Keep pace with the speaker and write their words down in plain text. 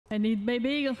I need Baby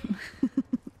Eagle.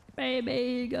 Baby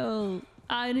Eagle,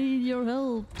 I need your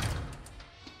help.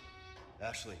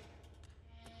 Ashley.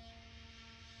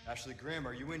 Ashley Graham,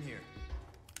 are you in here?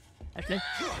 Ashley.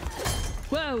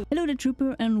 Whoa! Hello there,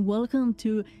 Trooper, and welcome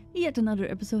to yet another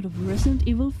episode of Resident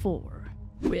Evil 4.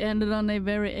 We ended on a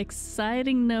very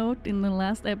exciting note in the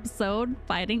last episode,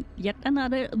 fighting yet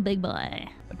another big boy.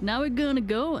 But now we're gonna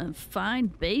go and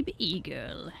find Baby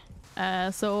Eagle.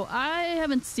 So I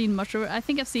haven't seen much of her. I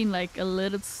think I've seen like a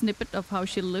little snippet of how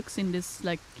she looks in this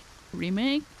like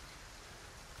remake.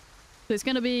 So it's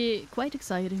gonna be quite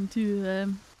exciting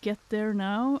to get there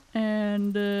now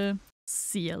and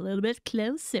see a little bit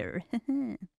closer.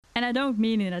 And I don't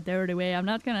mean in a dirty way. I'm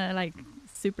not gonna like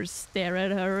super stare at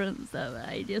her and stuff.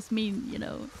 I just mean, you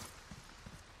know,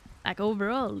 like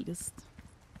overall, just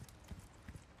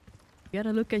you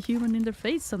gotta look a human in the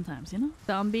face sometimes, you know?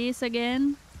 Zombies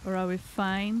again? Or are we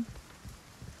fine?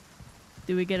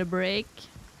 Do we get a break?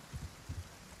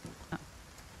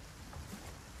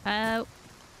 Oh.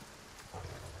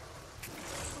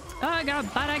 Oh, I got a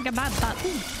butt.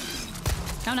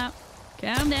 Calm down.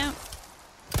 Calm down.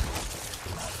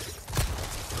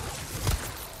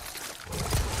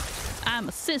 I'm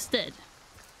assisted.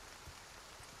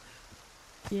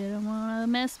 You don't wanna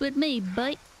mess with me,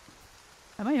 but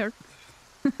am I hurt?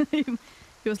 He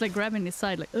was like grabbing his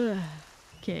side like, ugh.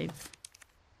 Okay.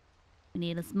 We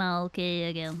need a small key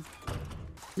again.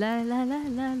 La la la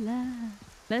la la.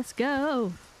 Let's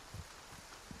go.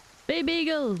 Baby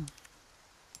Eagle.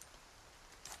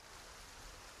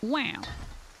 Wow.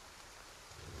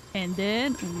 And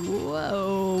then,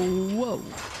 whoa.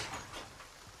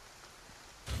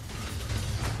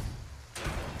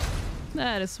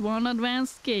 That is one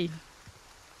advanced key.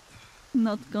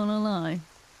 Not gonna lie.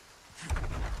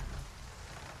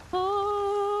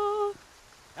 Oh.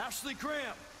 Ashley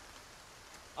Graham!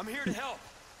 I'm here to help.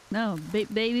 No,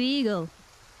 Baby Eagle.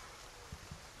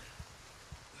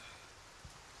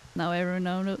 Now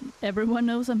everyone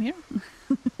knows I'm here.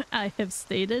 I have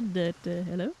stated that,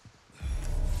 hello?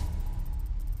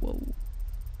 Whoa.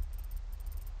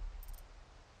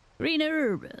 Green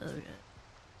herb.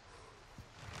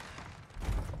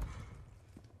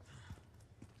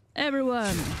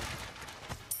 Everyone.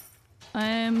 I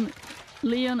am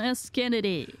Leon S.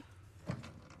 Kennedy.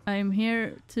 I'm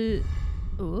here to...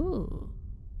 Ooh.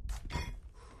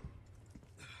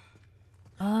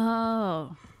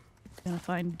 Oh. Gonna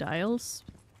find dials.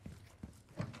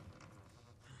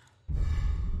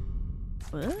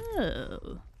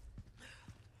 Whoa.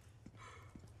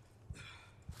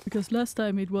 Because last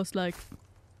time it was like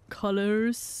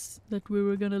colors that we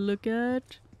were gonna look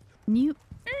at. New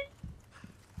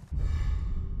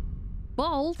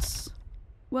bolts?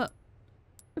 Well,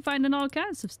 we're finding all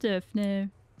kinds of stuff now.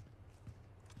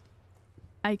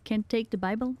 I can take the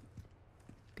Bible.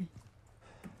 Okay.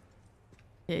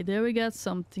 Okay, there we got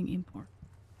something important.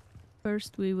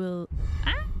 First we will...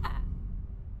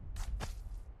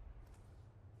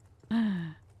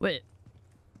 Ah! Wait.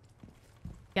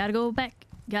 Gotta go back.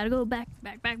 Gotta go back.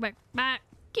 Back.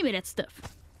 Give me that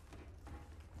stuff.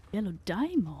 Yellow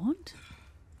diamond?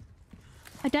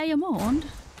 A diamond?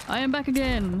 I am back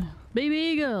again. Baby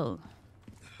Eagle.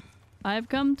 I've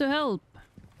come to help.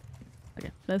 Okay,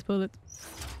 let's pull it.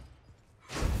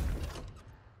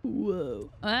 Whoa.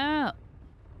 Ah!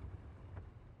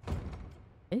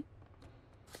 Okay.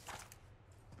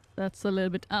 That's a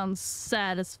little bit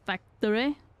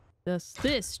unsatisfactory. Does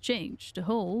this change the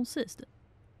whole system?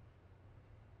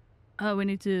 Oh, we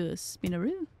need to spin a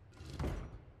room.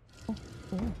 Oh.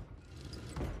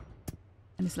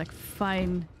 And it's like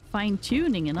fine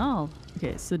tuning and all.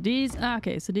 Okay, so these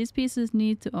pieces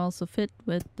need to also fit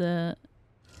with that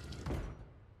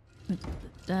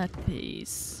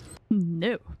piece.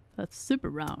 No, that's super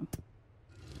wrong.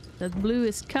 That blue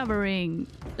is covering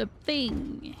the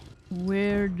thing.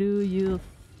 Where do you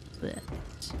fit?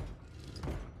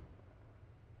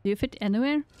 Do you fit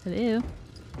anywhere? Hello?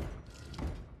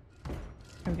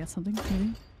 Oh, we got something,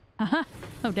 maybe? Aha!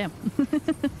 Oh, damn.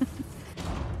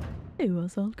 It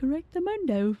was all correct,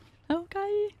 Mundo.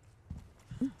 Okay.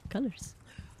 Ooh, colors.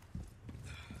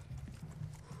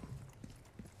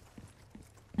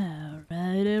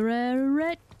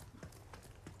 Alright.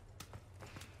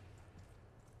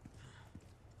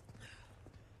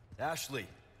 Ashley,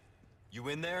 you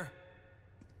in there?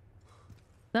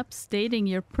 Stop stating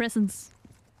your presence.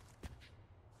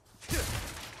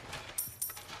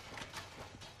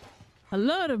 A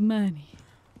lot of money.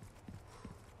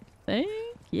 Thank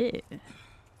you.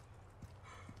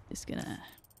 Just gonna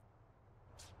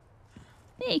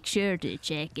make sure to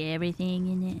check everything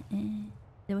in it.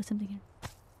 There was something here.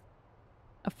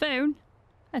 A phone?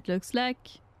 That looks like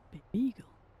Baby Eagle.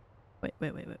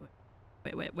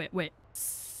 Wait.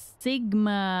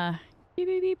 Sigma. Beep,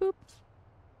 beep, beep, boop.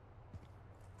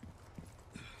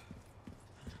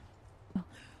 Oh.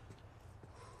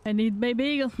 I need Baby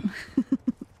Eagle.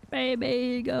 Baby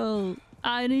Eagle,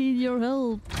 I need your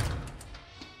help.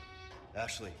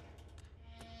 Ashley.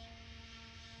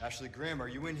 Ashley Graham, are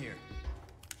you in here?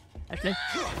 Ashley.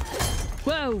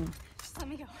 Whoa. Just let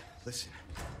me go. Listen.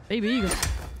 Baby Eagle,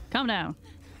 calm down.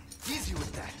 Easy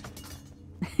with that.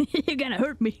 You're gonna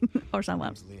hurt me. Or someone.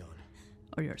 Name's Leon.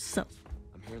 Or yourself.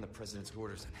 I'm hearing the president's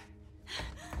orders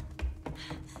and...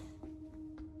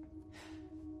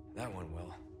 That went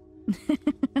well.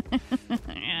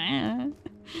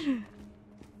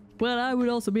 Well, I would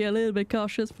also be a little bit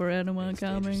cautious for anyone It's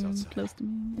dangerous coming outside. close to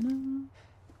me, you know?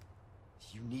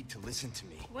 You need to listen to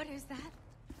me. What is that?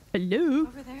 Hello?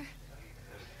 Over there?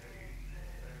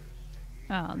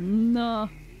 Oh, no.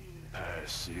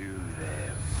 Pursue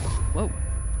them. Whoa.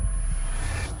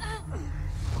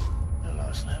 The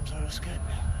lost lambs are escaping.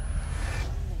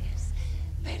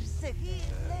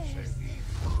 Perseguirles.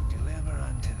 Deliver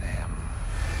unto them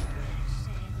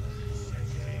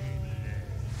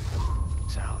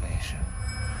salvation.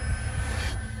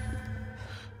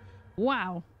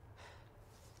 Wow.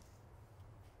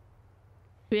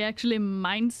 He actually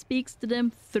mind speaks to them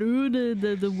through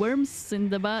the worms in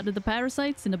the body, the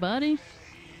parasites in the body.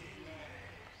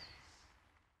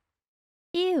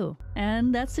 Ew.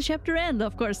 And that's the chapter end,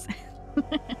 of course.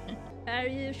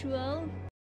 As usual.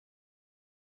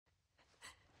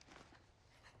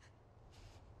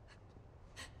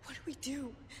 What do we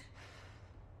do?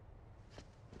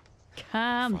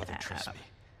 Calm Father, down. trust me.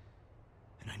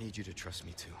 And I need you to trust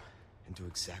me too. And do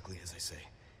exactly as I say.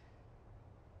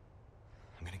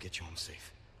 I'm gonna get you home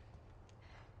safe.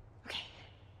 Okay.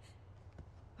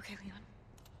 Okay, Leon.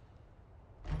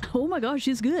 Oh my gosh,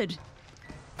 she's good.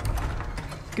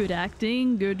 Good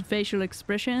acting, good facial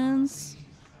expressions.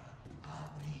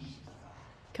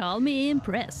 Call me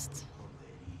impressed.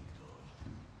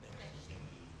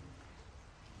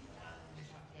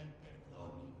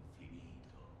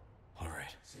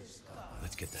 Alright.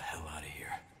 Let's get the hell out of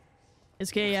here.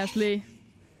 It's okay, Ashley.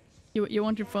 You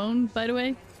want your phone, by the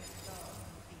way?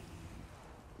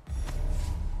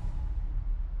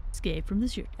 Escape from the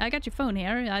shoot. I got your phone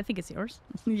here. I think it's yours.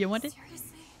 You want it?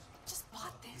 Seriously? Just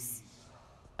bought this.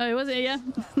 Oh, it was it? Yeah.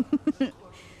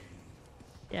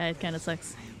 Yeah, it kind of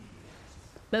sucks.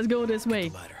 Let's go this way.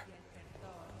 Ladder.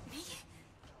 Me?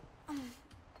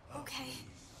 Okay.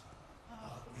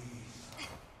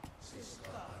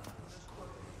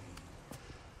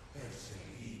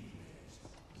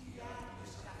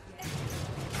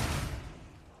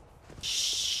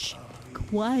 Shh.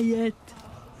 Quiet.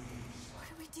 What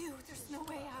do we do? There's no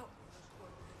way out.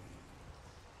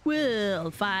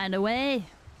 We'll find a way.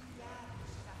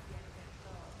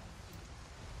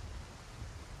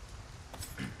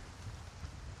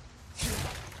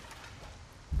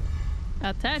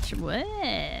 Attach. Well.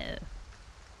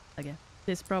 Okay.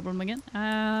 This problem again.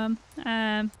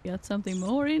 Got something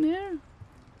more in here.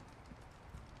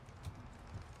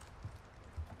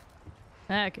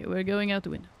 Okay, we're going out the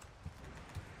window.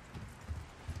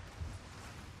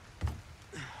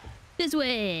 This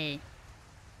way.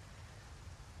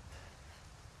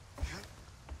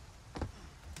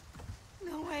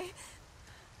 No way.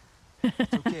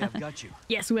 It's okay, I've got you.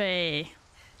 Yes way.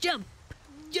 Jump.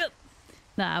 Jump.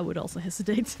 Nah, I would also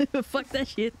hesitate. Fuck that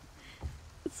shit.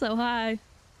 It's so high.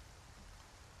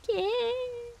 Yeah.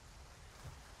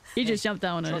 He just jumped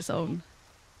down on his own.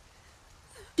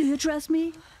 Do you trust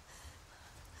me?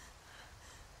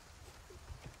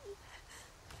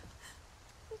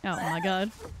 Oh my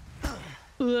god.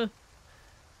 Ugh.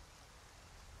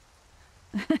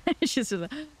 She's just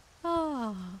like,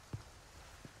 oh.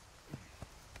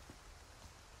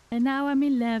 And now I'm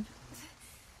in love.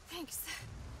 Thanks.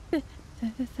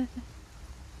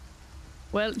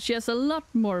 Well, she has a lot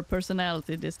more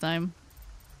personality this time.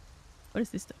 What is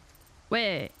this though?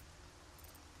 Wait.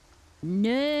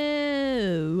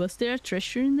 No. Was there a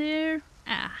treasure in there?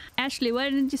 Ah, Ashley,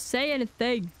 why didn't you say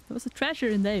anything? There was a treasure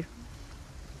in there.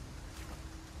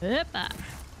 Hoppa.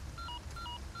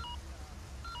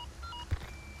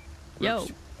 Yo.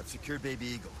 I've secured Baby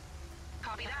Eagle.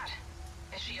 Copy that.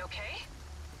 Is she okay?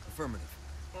 Affirmative.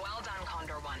 Well done,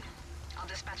 Condor 1. I'll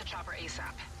dispatch a chopper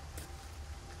ASAP.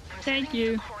 I'm Thank sending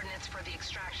you. the coordinates for the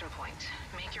extraction point.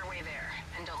 Make your way there,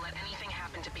 and don't let anything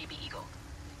happen to Baby Eagle.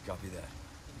 Copy that.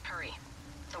 Hurry.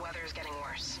 The weather is getting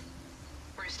worse.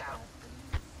 Roost out.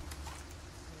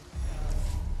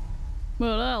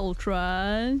 Well, I'll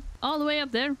try. All the way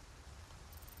up there.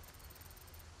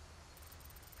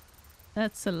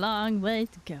 That's a long way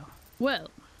to go. Well,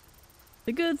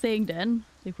 the good thing then,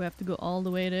 if we have to go all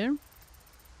the way there.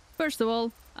 First of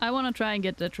all, I want to try and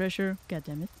get the treasure. God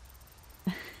damn it.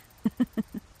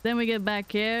 Then we get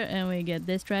back here and we get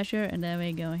this treasure, and then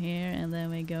we go here, and then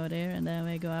we go there, and then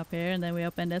we go up here, and then we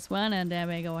open this one, and then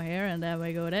we go here, and then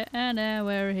we go there, and then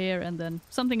we're here, and then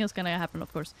something is gonna happen,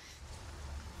 of course.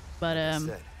 But Like I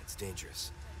said, it's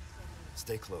dangerous.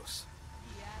 Stay close.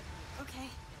 Okay.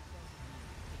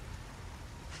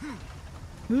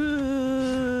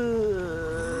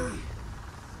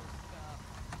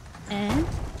 And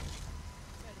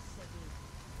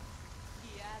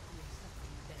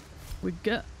we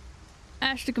go.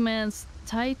 Ashley commands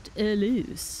tight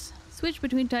loose. Switch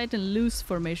between tight and loose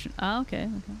formation. Ah, okay,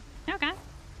 okay. Okay.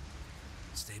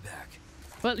 Stay back.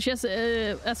 Well, she has,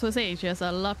 as I was saying, she has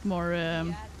a lot more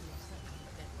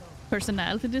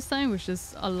personality this time, which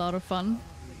is a lot of fun.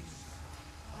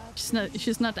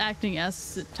 She's not acting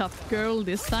as a tough girl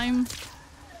this time.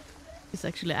 She's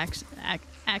actually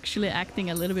actually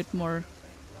acting a little bit more.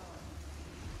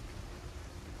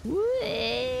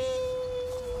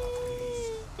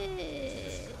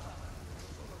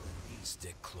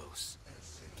 Stick close.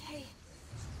 Okay.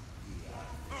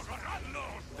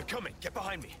 They're coming. Get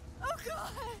behind me. Oh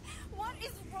god! What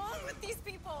is wrong with these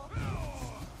people?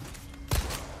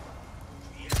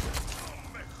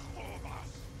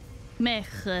 Me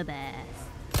jodas.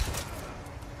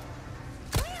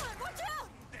 Leon, watch out!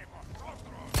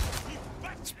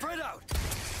 Spread out.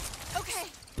 Okay.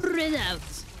 Spread out.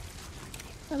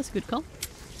 That was a good call.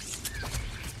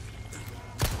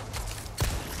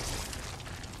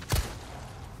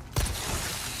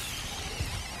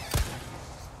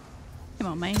 Come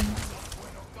on, man.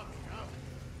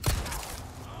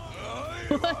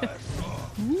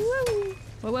 Woo!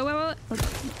 Wait.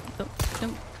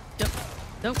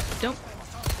 Don't.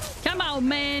 Come on,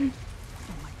 man.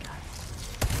 Oh my god.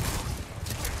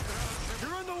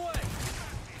 You're in the way.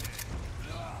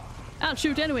 I'll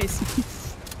shoot anyways.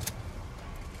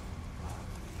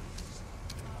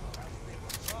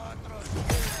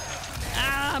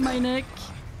 Ah, my neck.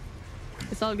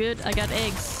 It's all good. I got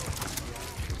eggs.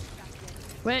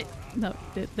 Wait. No.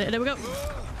 There we go.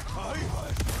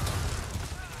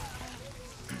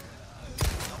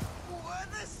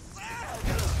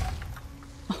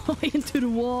 Into the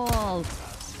wall.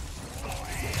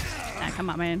 Ah, come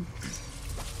on, man.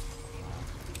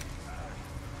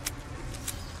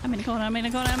 I'm in the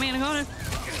corner.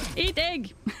 Eat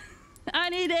egg. I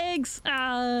need eggs.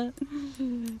 Ah.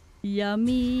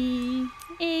 Yummy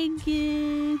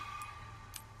egg.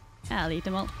 I'll eat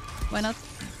them all. Why not?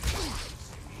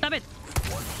 Stop it.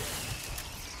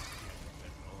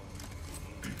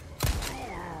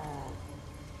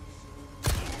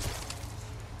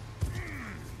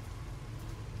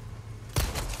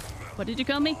 What did you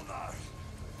call me?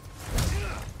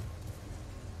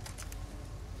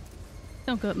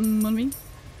 Don't go on me.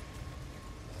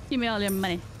 Give me all your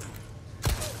money.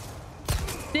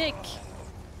 Dick!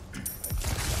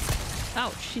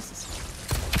 Oh, Jesus.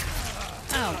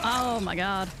 Oh my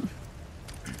god.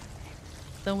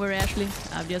 Don't worry, Ashley.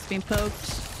 I've just been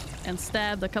poked and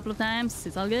stabbed a couple of times.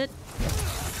 It's all good.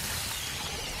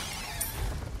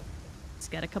 It's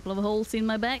got a couple of holes in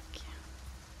my back.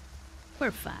 We're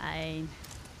fine.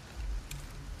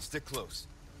 Stick close.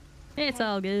 It's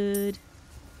all good.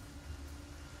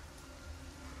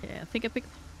 Yeah, I think I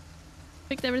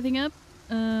picked everything up.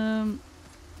 Well,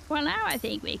 now I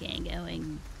think we can go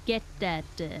and get that.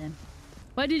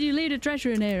 Why did you leave the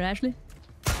treasure in here, Ashley?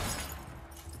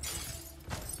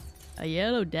 A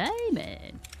yellow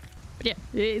diamond. But yeah,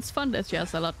 it's fun that she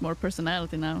has a lot more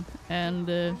personality now.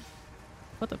 And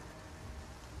what the?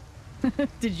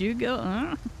 Did you go?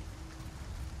 Huh?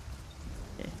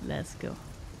 Okay, let's go.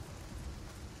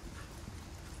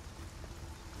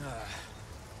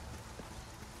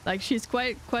 Like, she's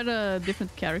quite a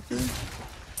different character,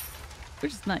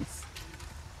 which is nice.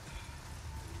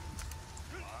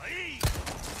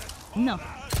 No.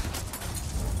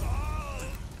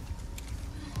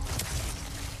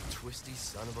 Twisty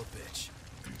son of a bitch.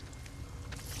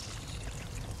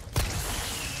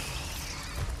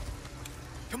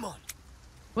 Come on.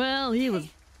 Well, he was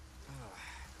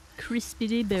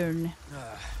crispy burn.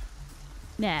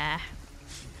 Nah.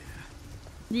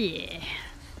 Yeah.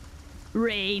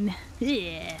 Rain.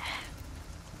 Yeah.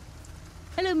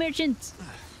 Hello, merchant.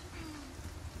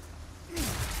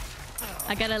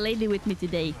 I got a lady with me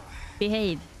today.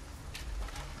 Behave.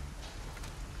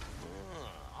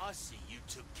 I see you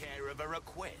took care of a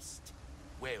request.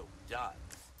 Well done.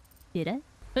 Did I?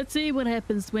 Let's see what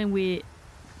happens when we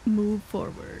move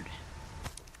forward.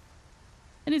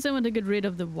 I need someone to get rid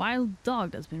of the wild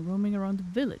dog that's been roaming around the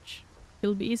village.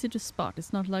 It'll be easy to spot.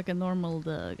 It's not like a normal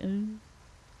dog.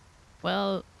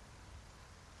 Well,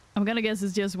 I'm gonna guess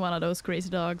it's just one of those crazy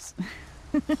dogs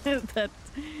that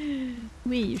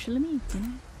we usually meet, you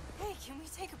know? Hey, can we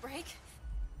take a break?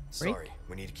 Sorry,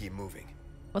 we need to keep moving.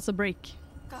 What's a break?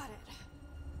 Got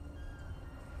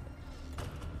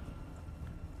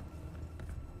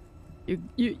it.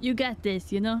 You got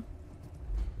this, you know?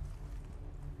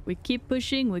 We keep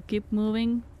pushing, we keep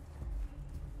moving.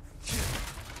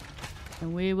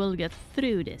 And we will get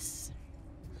through this.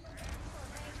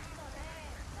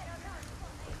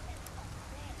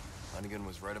 Hunnigan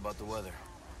was right about the weather.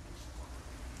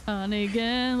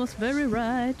 Hunnigan was very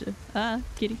right. Ah,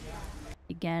 kitty.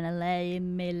 You gonna lay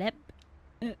in me lap?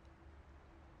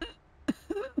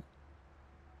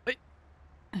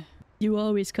 You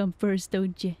always come first,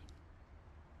 don't you?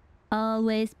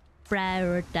 Always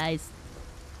prioritize.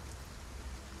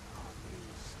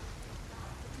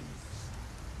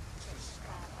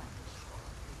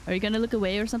 Are you gonna look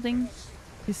away or something?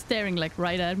 He's staring like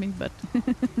right at me, but...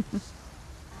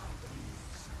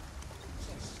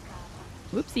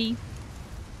 Whoopsie.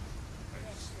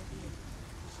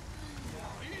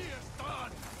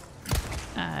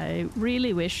 I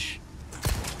really wish.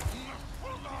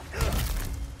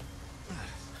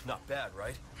 Not bad,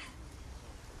 right?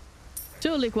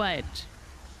 Totally quiet.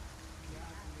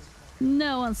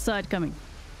 No one saw it coming.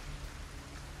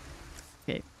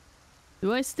 Okay.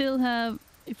 Do I still have...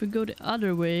 If we go the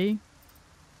other way,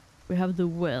 we have the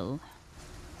well.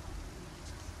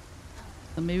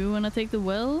 So maybe we want to take the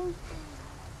well?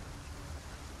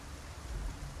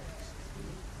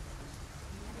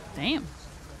 Damn.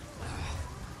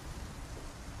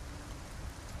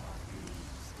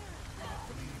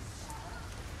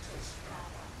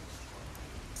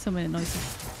 So many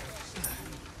noises.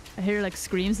 I hear like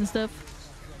screams and stuff.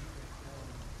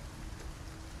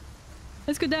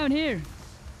 Let's go down here.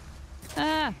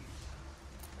 Ah!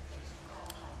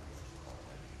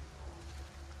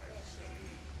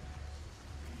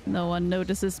 No one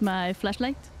notices my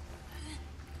flashlight.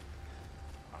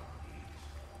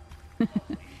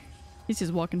 He's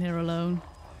just walking here alone.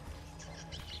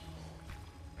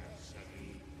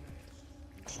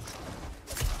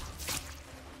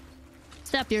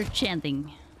 Stop your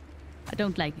chanting. I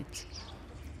don't like it.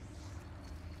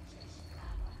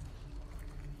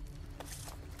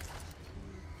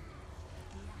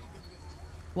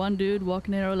 One dude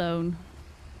walking here alone,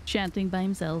 chanting by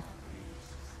himself.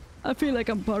 I feel like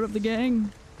I'm part of the gang.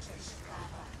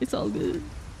 It's all good.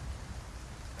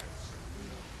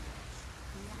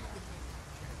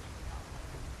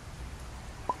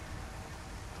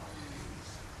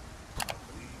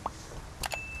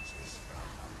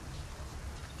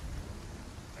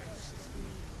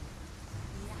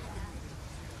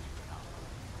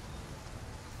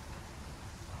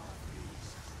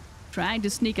 Trying to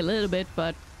sneak a little bit,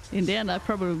 but in the end I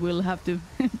probably will have to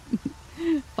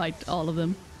fight all of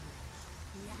them.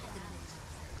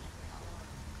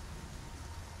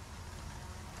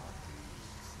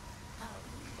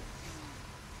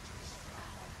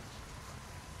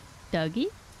 Doggy?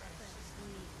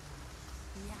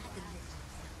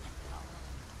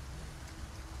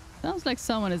 Sounds like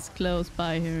someone is close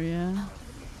by here, yeah.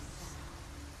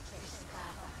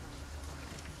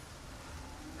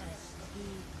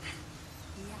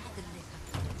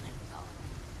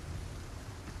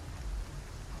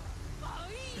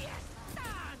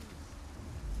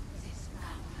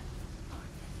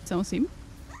 Someone see me?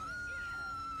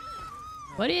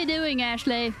 What are you doing,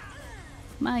 Ashley?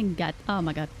 My god. Oh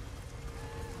my god.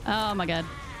 Oh my god.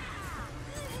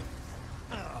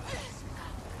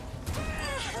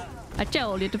 I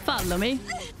told you to follow me.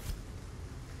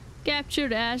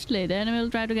 Captured Ashley, then we'll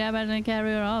try to grab her and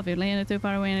carry her off. If you land too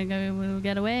far away and we'll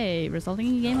get away, resulting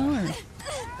in game over.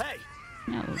 Hey!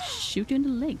 I will shoot you in the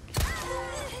leg.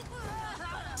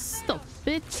 Stop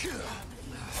it.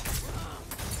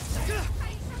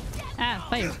 Ah,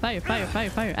 fire, fire, fire, fire,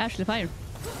 fire. Ashley, fire.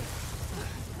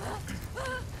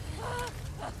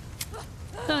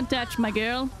 Don't touch my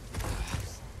girl.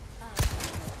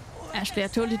 Ashley, I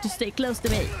told you to stay close to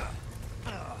me.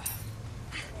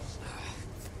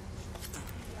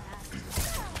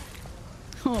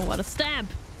 Oh, what a stab.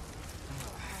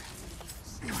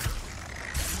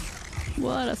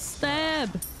 What a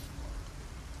stab.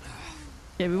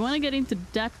 Okay, we want to get into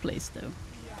that place though.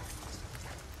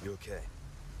 You okay?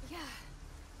 Yeah,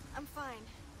 I'm fine.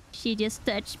 She just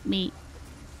touched me.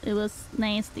 It was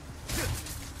nasty.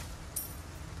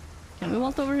 Can we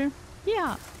vault over here?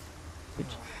 Yeah. Good.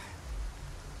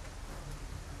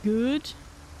 Good.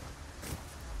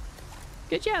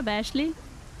 Good job, Ashley.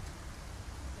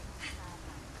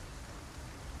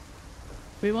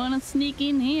 We wanna sneak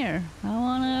in here. I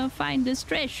wanna find this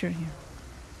treasure here.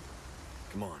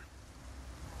 Come on.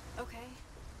 Okay.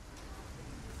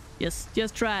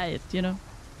 Just try it, you know.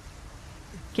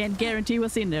 Can't guarantee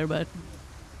what's in there, but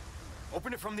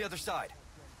Open it from the other side.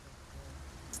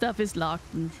 stuff is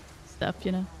locked and stuff,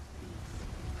 you know.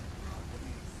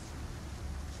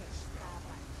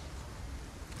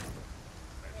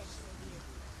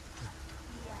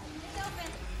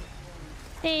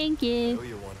 Thank you. Know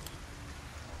you want.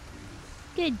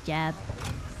 Good job.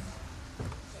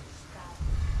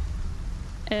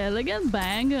 Elegant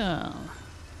bangle.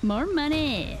 More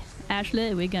money.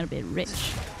 Ashley, we're gonna be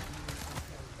rich.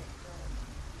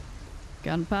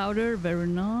 Gunpowder, very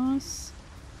nice.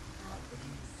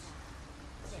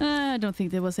 I don't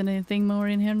think there was anything more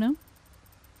in here, no?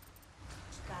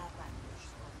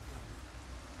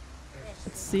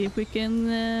 Let's see if we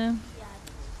can...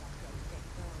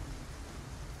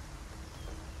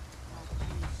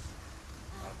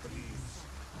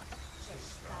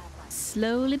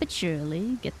 slowly but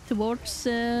surely get towards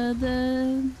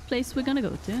the place we're gonna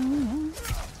go to.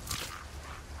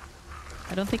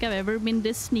 I don't think I've ever been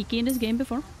this sneaky in this game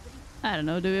before. I don't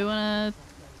know, do we wanna...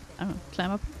 I don't know,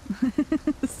 climb up?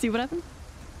 See what happens?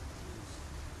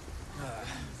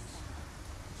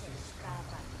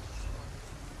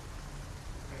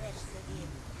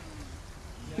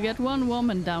 We got one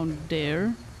woman down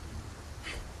there.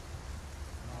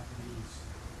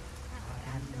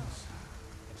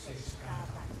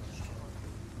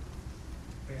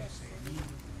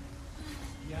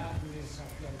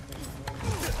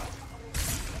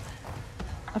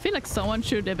 I feel like someone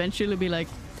should eventually be like,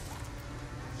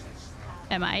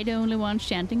 am I the only one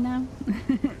chanting now?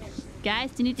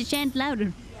 Guys, you need to chant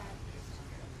louder.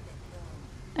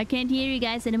 I can't hear you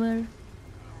guys anymore.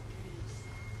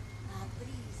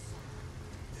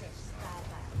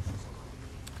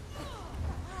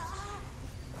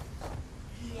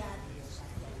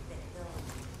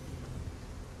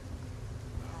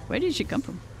 Where did she come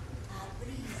from?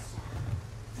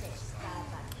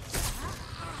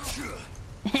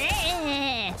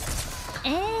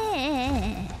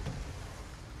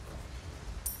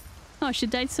 Oh, she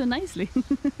died so nicely.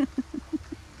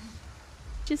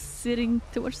 Just sitting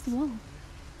towards the wall.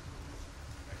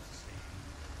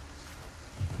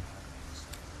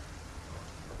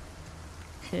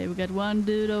 Okay, we got one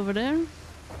dude over there.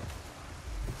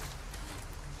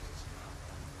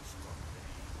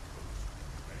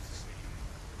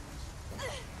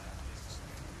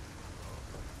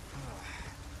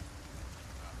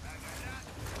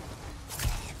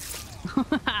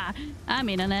 I'm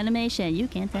in an animation. You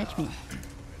can't touch me.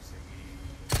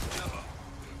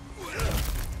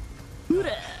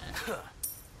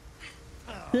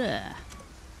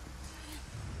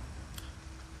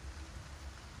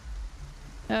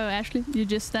 Oh, Ashley, you're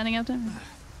just standing out there?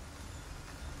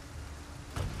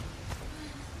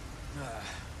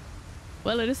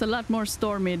 Well, it is a lot more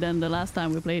stormy than the last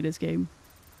time we played this game.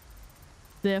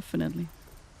 Definitely.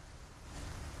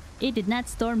 It did not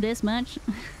storm this much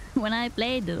when I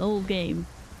played the whole game.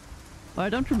 Or I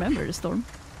don't remember the storm.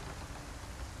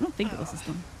 I don't think it was a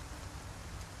storm.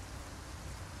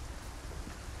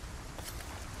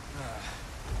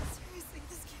 Seriously,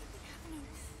 this can't be happening.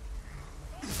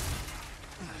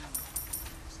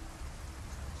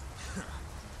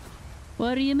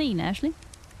 What do you mean, Ashley?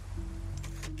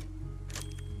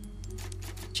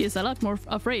 She's a lot more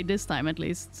afraid this time, at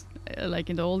least. Like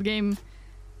in the old game,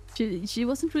 she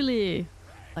wasn't really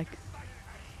like...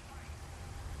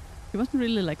 She wasn't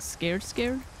really like scared.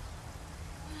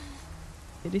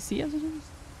 Did he see us or something?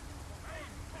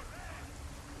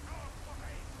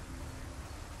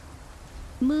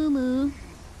 Moo moo.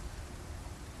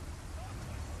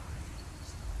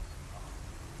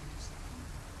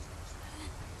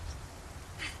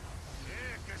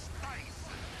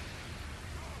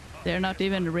 They're not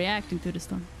even reacting to the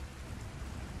storm.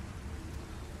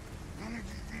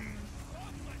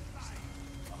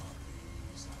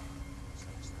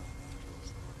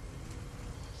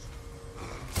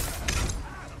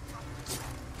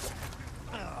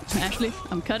 Ashley,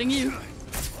 I'm cutting you.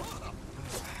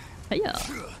 Hey,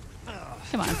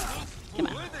 come on. Come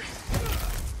on.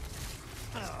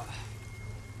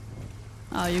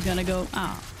 Oh, you're gonna go.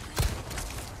 Oh.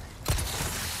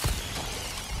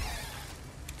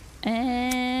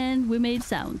 And we made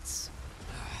sounds.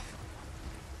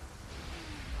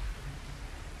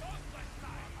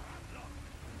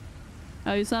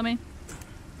 Oh, you saw me?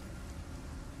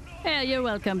 Yeah, you're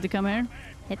welcome to come here.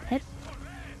 Hep, hep.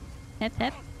 Hep,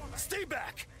 hep. Stay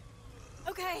back!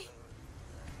 Okay.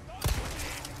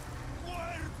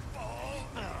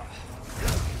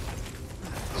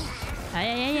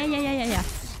 Yeah.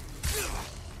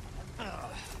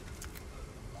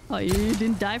 Oh, you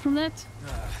didn't die from that?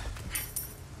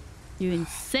 You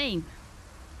insane.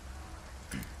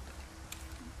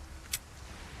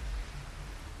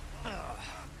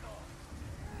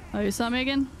 Oh, you saw me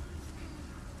again?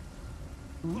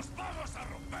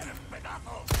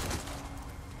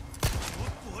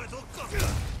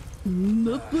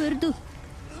 No puedo.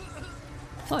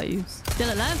 Oh, you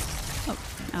still alive?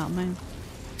 Oh man.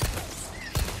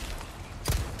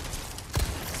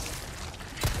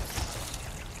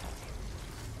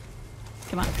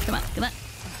 Come on.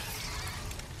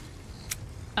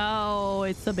 Oh,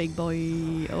 it's a big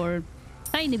boy. Or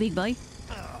tiny big boy.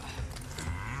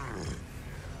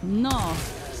 No,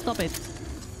 stop it.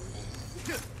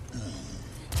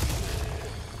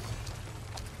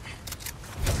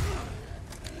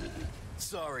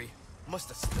 Sorry, must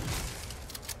have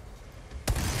slipped.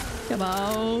 Come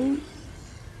on.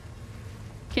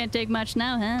 Can't take much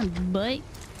now, huh, boy?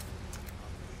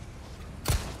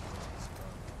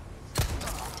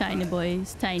 Tiny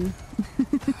boys, tiny.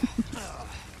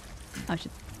 Oh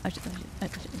shit.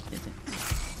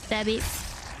 Stab it.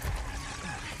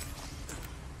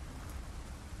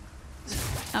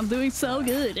 I'm doing so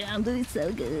good.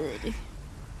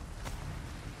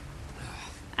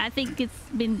 I think it's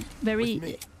been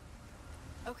very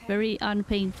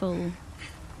unpainful.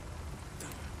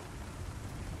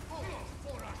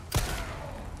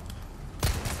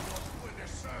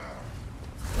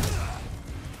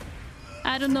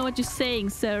 I don't know what you're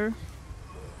saying, sir.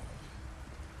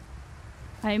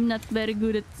 I'm not very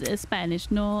good at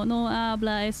Spanish. No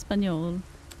habla español.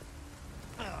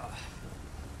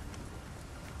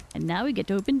 And now we get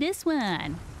to open this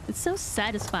one. It's so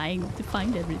satisfying to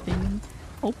find everything,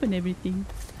 open everything.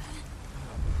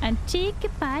 Antique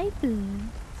Bible.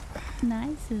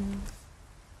 Nice.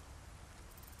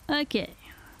 Okay.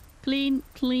 Clean.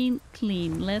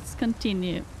 Let's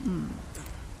continue.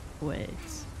 Wait.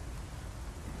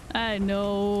 I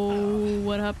know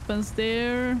what happens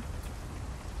there.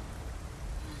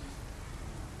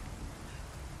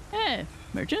 Hey,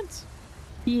 merchants.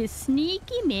 You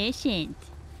sneaky merchant.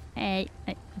 Hey,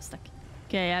 I'm stuck.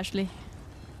 Okay, Ashley.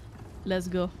 Let's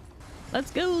go. Let's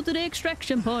go to the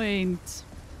extraction point.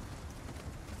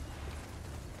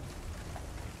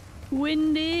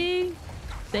 Windy.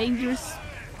 Dangerous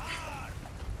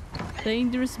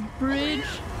bridge.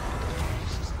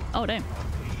 Oh, damn.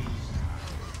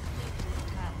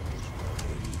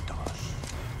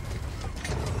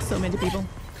 So many people.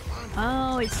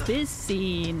 Oh, it's this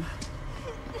scene.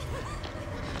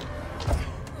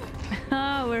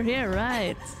 Oh, we're here,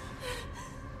 right?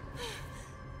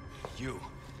 You.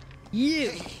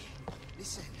 Hey,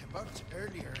 listen, about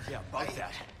earlier. Yeah,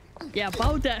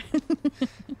 about that.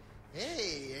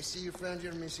 Hey, I see you found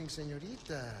your missing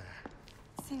señorita.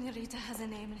 Señorita has a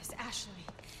name and it's Ashley.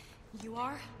 You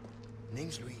are?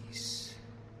 Name's Luis.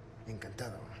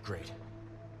 Encantado. Great.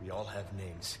 We all have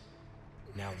names.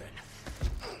 Now then.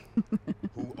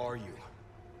 Who are you?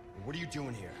 And what are you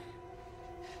doing here?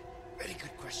 Very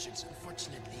good questions,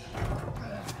 unfortunately.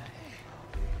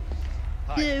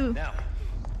 Hi, Ew. now.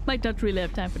 Might not really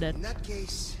have time for that. In that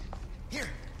case, here,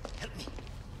 help me.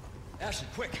 Ashley,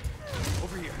 quick!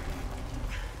 Over here.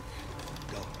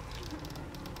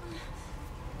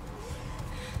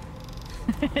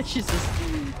 Go. She's just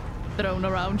thrown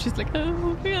around. She's like,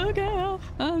 oh, okay,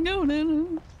 I'm going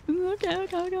in. Okay.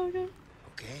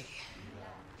 Okay,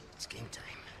 it's game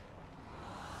time.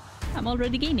 I'm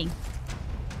already gaming.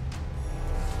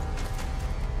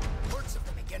 Hordes of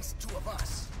them against two of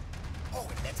us. Oh,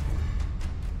 and that's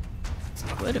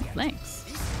What a flanks.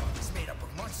 This one is made up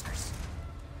of monsters.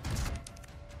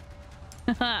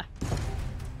 Haha.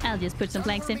 I'll just put some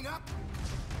flanks in. Warming up?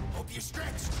 Hope you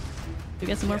stretched. You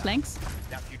get some more flanks?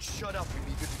 Now if you'd shut up, we'd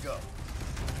be good to go.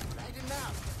 Right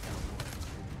enough.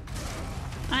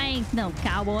 I ain't no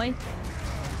cowboy.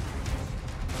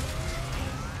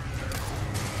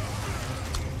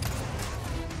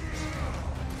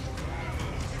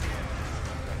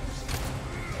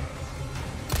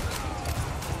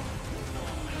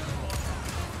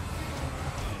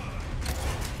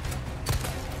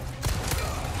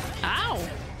 Ow!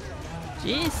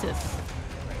 Jesus.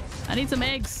 I need some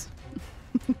eggs.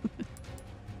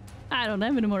 I don't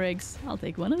have any more eggs. I'll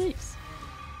take one of these.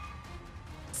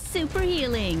 Super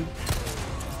healing.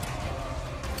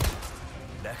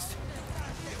 Next.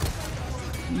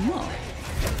 No.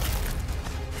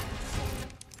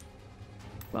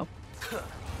 Well.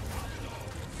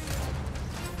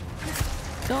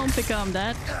 Don't become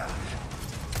that.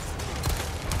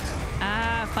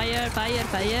 Ah, fire.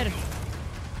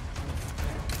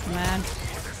 Man.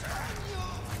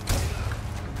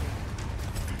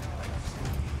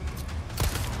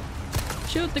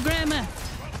 Shoot the grandma.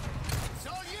 It's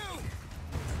all you.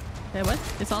 Hey, what?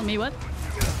 It's all me, what?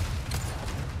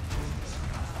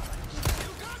 You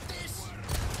got this.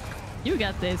 You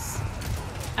got this.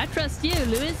 I trust you,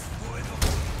 Lewis.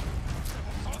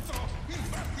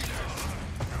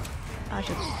 Ah,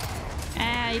 shit.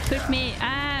 Ah, you pushed me.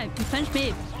 Ah, you punched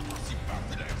me.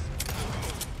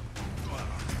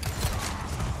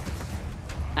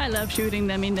 I love shooting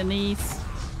them in the knees.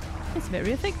 It's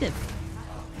very effective.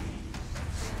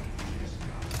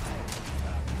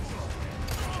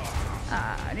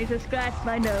 Ah, I need to scratch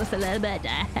my nose a little bit.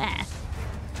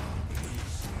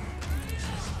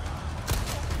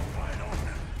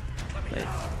 Wait.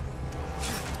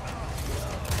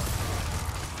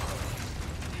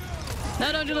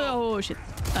 No, don't do that. Oh, shit.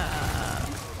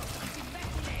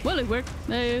 Well, it worked.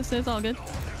 It's all good.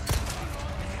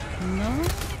 No.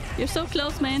 You're so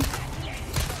close, man.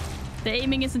 The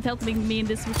aiming isn't helping me in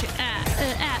this situation.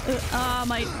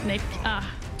 My neck.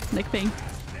 Neck pain.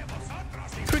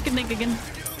 Crooked neck again.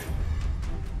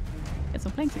 Get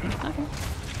some planks again. Okay.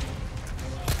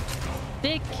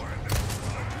 Dick.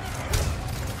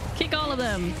 Kick all of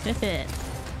them.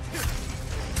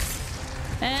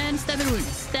 And stabberoonie.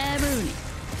 Stabberoonie.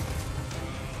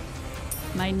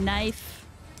 My knife.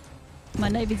 My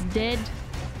knife is dead.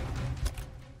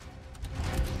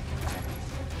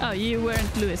 Oh, you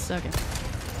weren't Lewis. Okay.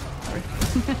 Sorry.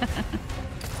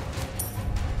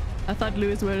 I thought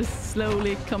Lewis was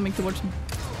slowly coming towards me.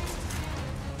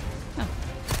 Oh.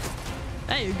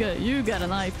 Hey, you got a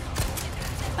knife.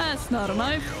 That's not a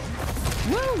knife.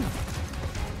 Woo!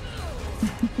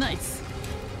 Nice.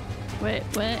 Wait,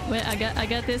 I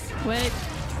got this. Wait.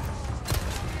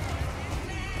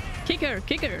 Kick her.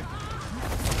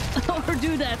 Or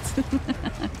do that.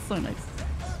 So nice.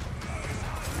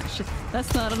 Ah, shit,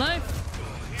 that's not a knife.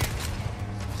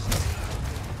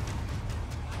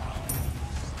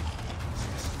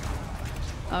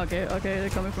 Okay, they're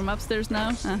coming from upstairs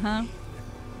now.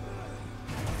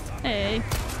 Hey.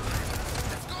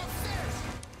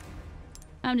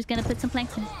 I'm just gonna put some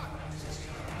planks in.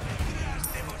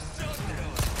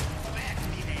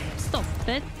 Stop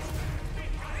it.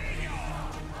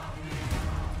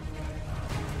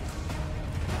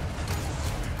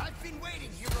 I've been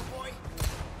waiting, hero boy.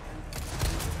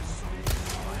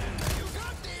 You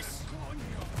got this.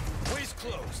 Way's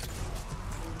closed.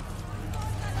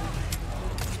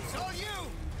 It's all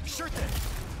you. Sure thing.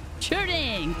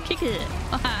 Shooting! Kick it!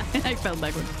 I fell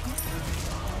backward.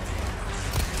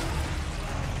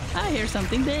 I hear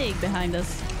something big behind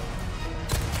us.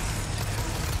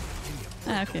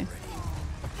 Ah, okay.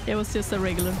 It was just a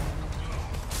regular.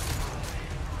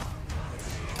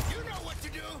 You know what to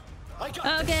do. I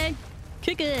got Okay!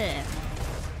 Kick it!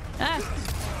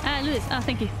 Lewis.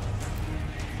 Thank you.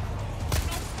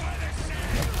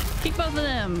 Kick both of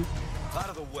them! this. Out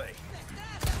of the way.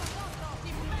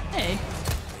 Hey.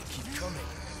 Keep coming.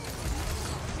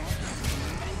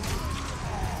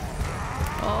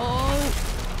 Oh!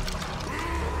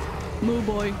 Moo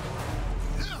boy.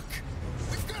 Look,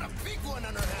 we've got a big one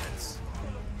on our hands.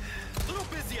 A little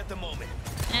busy at the moment.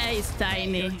 He's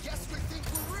tiny. Guess we think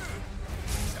we're rude.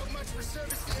 So much for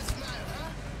service to this man, huh?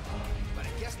 But I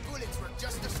guess bullets work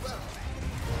just as well.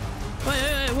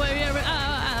 Wait,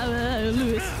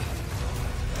 Lewis.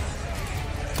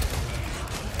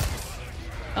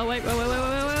 Oh, wait.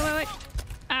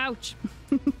 Ouch.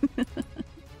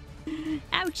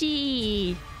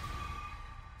 Ouchie.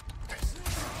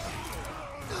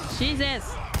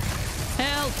 Jesus.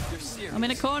 Help. I'm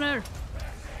in a corner.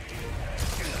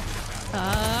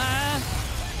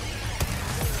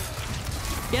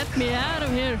 Get me out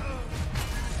of here.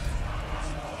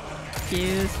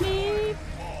 Excuse me.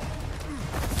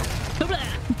 Hoopla.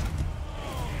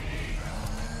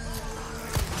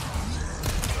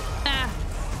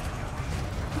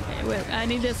 Okay, wait, I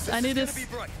need this. Be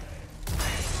bright.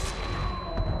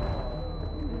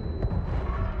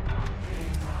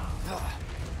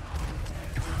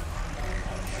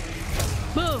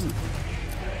 Boom.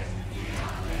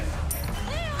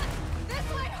 Leon! This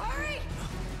way, hurry!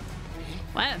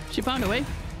 Wow, she found a way.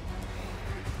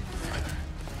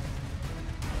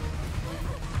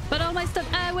 But all my stuff.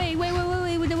 Wait.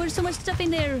 There was so much stuff in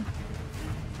there.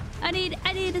 I need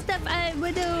the stuff. I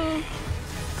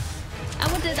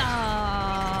wanted.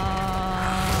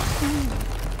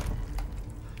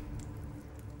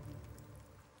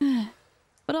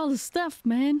 But all the stuff,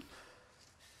 man.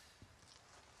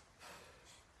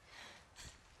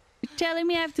 You're telling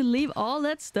me I have to leave all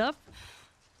that stuff?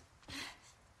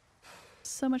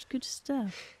 So much good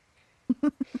stuff.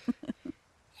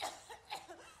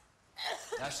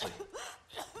 Ashley.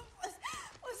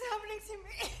 What's happening to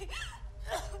me?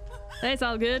 That's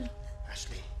all good.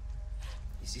 Ashley,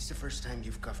 is this the first time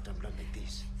you've coughed on blood like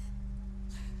this?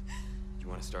 You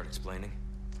want to start explaining?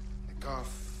 The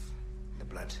cough, the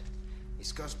blood,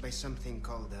 is caused by something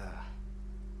called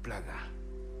plaga.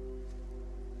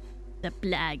 The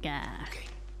plaga. Okay.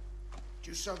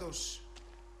 You saw those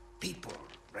people,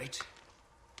 right?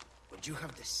 Would you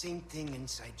have the same thing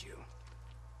inside you?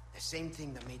 The same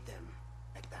thing that made them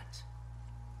like that?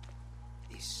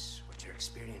 This, what you're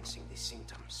experiencing, these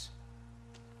symptoms,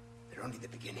 they're only the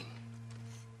beginning.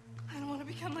 I don't want to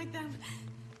become like them.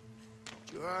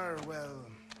 You are, well,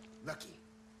 lucky.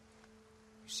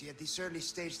 You see, at this early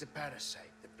stage, the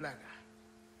parasite, the plaga,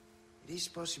 it is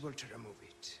possible to remove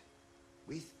it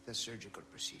with a surgical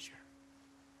procedure.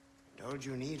 And all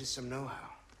you need is some know-how.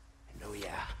 And oh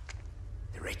yeah,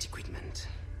 the right equipment.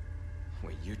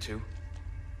 Wait, you two?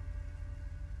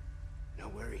 No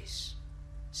worries.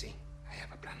 See, I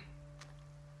have a plan.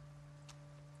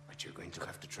 But you're going to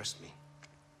have to trust me.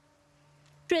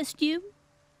 Trust you?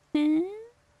 Huh?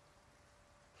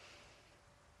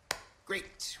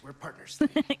 Great, we're partners then.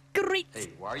 Great. Hey,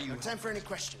 why are you... No time for any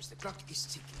questions. The clock is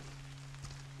ticking.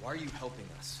 Why are you helping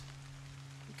us?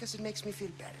 Because it makes me feel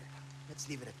better. Let's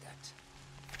leave it at that.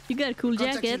 You got cool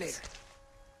Contact you jackets. later.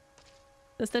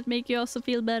 Does that make you also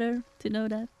feel better to know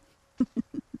that?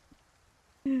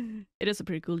 It is a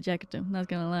pretty cool jacket though, not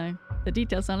gonna lie. The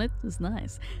details on it is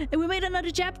nice. And we made another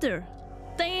chapter!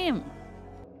 Damn!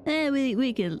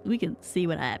 We can see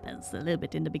what happens a little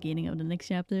bit in the beginning of the next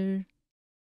chapter.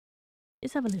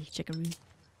 Let's have a little checkaroo.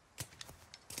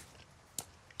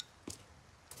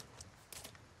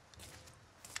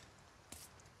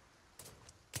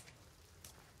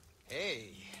 Hey,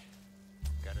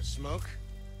 got a smoke?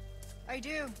 I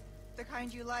do. The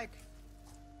kind you like.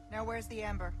 Now where's the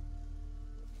amber?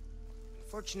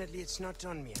 Unfortunately, it's not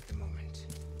on me at the moment.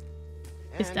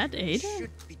 Is that you Ada?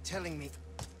 should be telling me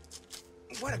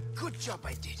what a good job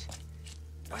I did.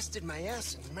 Busted my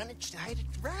ass and managed to hide it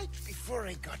right before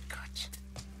I got caught.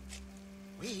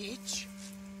 Which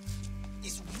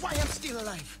is why I'm still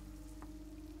alive.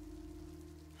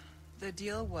 The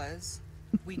deal was,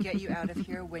 we get you out of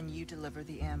here when you deliver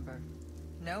the amber.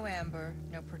 No amber,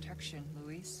 no protection,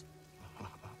 Luis.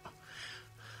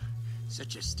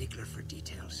 Such a stickler for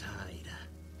details, huh, Ada?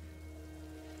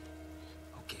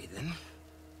 Okay, then.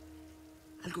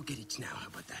 I'll go get it now. How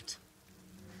about that?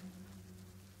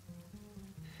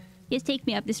 Just take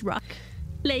me up this rock,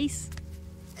 please.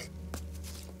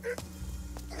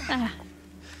 Ah,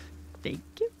 thank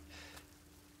you.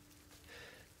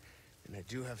 And I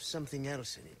do have something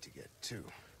else I need to get, too.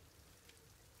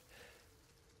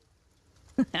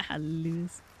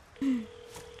 Lose.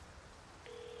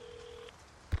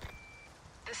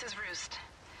 This is Roost.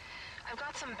 I've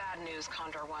got some bad news,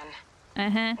 Condor One.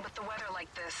 Uh-huh. With the weather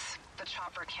like this, the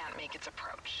chopper can't make its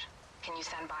approach. Can you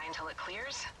stand by until it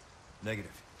clears?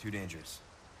 Negative. Too dangerous.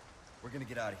 We're gonna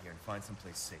get out of here and find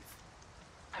someplace safe.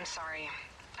 I'm sorry.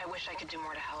 I wish I could do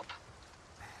more to help.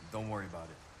 Don't worry about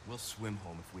it. We'll swim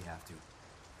home if we have to.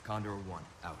 Condor 1,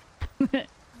 out.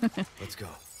 Let's go.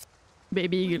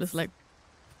 Baby Eagle is like,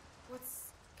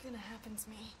 What's gonna happen to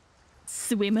me?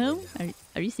 swim home?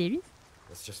 Are you serious?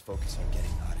 Let's just focus on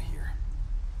getting out of here.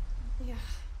 Yeah,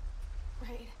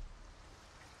 right.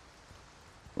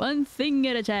 One thing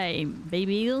at a time,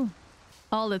 baby Eagle.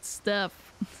 All that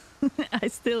stuff. I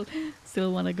still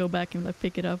want to go back and like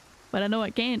pick it up, but I know I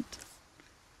can't.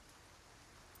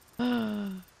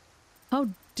 How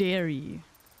dare you?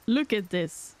 Look at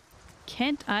this.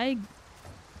 Can't I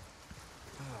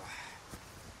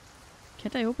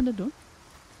open the door?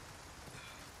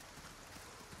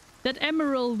 That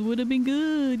emerald would have been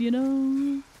good, you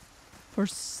know, for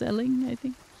selling, I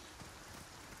think.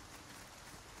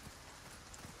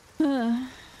 No.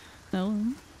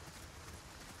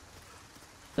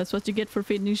 That's what you get for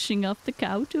finishing off the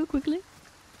cow too quickly.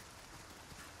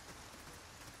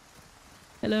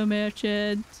 Hello,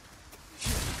 merchant.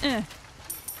 I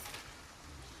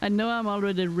know I'm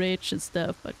already rich and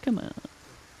stuff, but come on.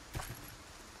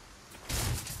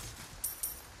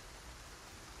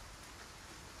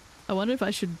 I wonder if I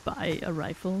should buy a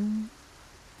rifle.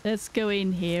 Let's go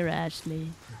in here, Ashley.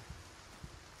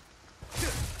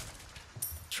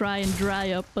 Try and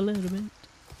dry up a little bit.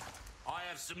 I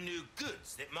have some new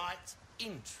goods that might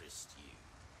interest you.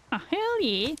 Oh, hell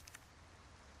yeah.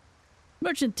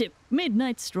 Merchant tip,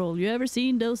 midnight stroll. You ever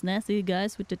seen those nasty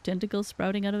guys with the tentacles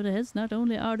sprouting out of their heads? Not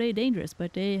only are they dangerous,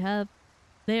 but they're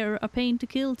a pain to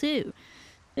kill too.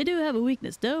 They do have a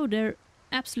weakness though. They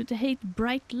absolutely hate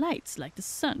bright lights like the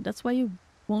sun. That's why you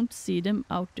won't see them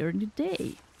out during the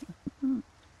day.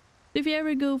 If you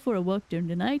ever go for a walk during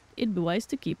the night, it'd be wise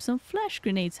to keep some flash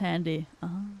grenades handy.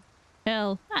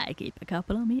 Hell, I keep a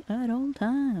couple on me at all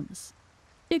times.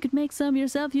 You could make some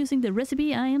yourself using the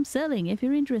recipe I am selling if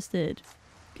you're interested.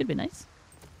 Could be nice.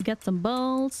 We got some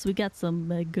balls, we got some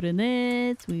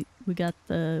grenades, we got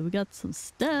some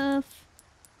stuff.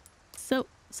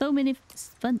 So many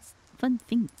fun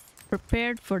things.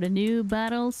 Prepared for the new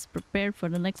battles, prepared for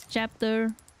the next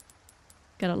chapter.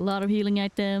 Got a lot of healing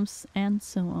items and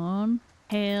so on.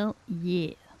 Hell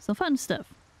yeah. Some fun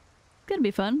stuff. Gonna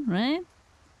be fun, right?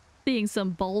 Seeing some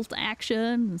bolt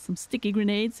action and some sticky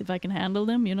grenades if I can handle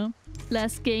them, you know.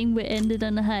 Last game we ended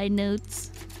on the high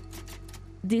notes.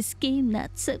 This game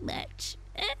not so much.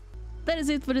 That is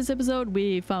it for this episode.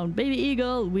 We found Baby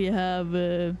Eagle. We have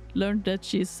learned that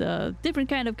she's a different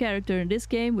kind of character in this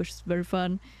game, which is very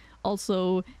fun.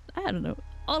 Also, I don't know,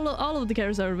 all of the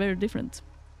characters are very different.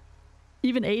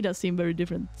 Even Ada seems very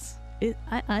different.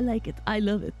 I like it. I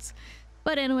love it.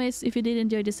 But anyways, if you did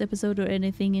enjoy this episode or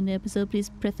anything in the episode,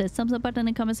 please press that thumbs up button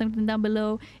and comment something down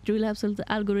below. It really helps with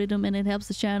the algorithm and it helps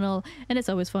the channel. And it's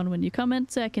always fun when you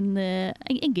comment so I can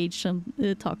engage some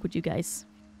talk with you guys.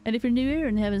 And if you're new here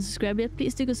and haven't subscribed yet,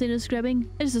 please do consider subscribing.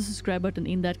 There's a subscribe button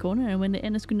in that corner, and when the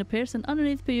end screen appears, and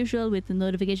underneath per usual with the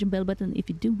notification bell button if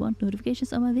you do want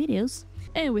notifications on my videos.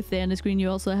 And with the end screen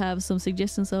you also have some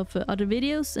suggestions of other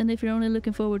videos, and if you're only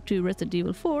looking forward to Resident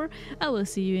Evil 4, I will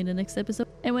see you in the next episode.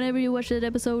 And whenever you watch that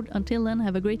episode, until then,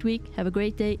 have a great week, have a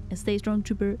great day, and stay strong,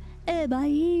 trooper.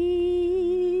 Bye!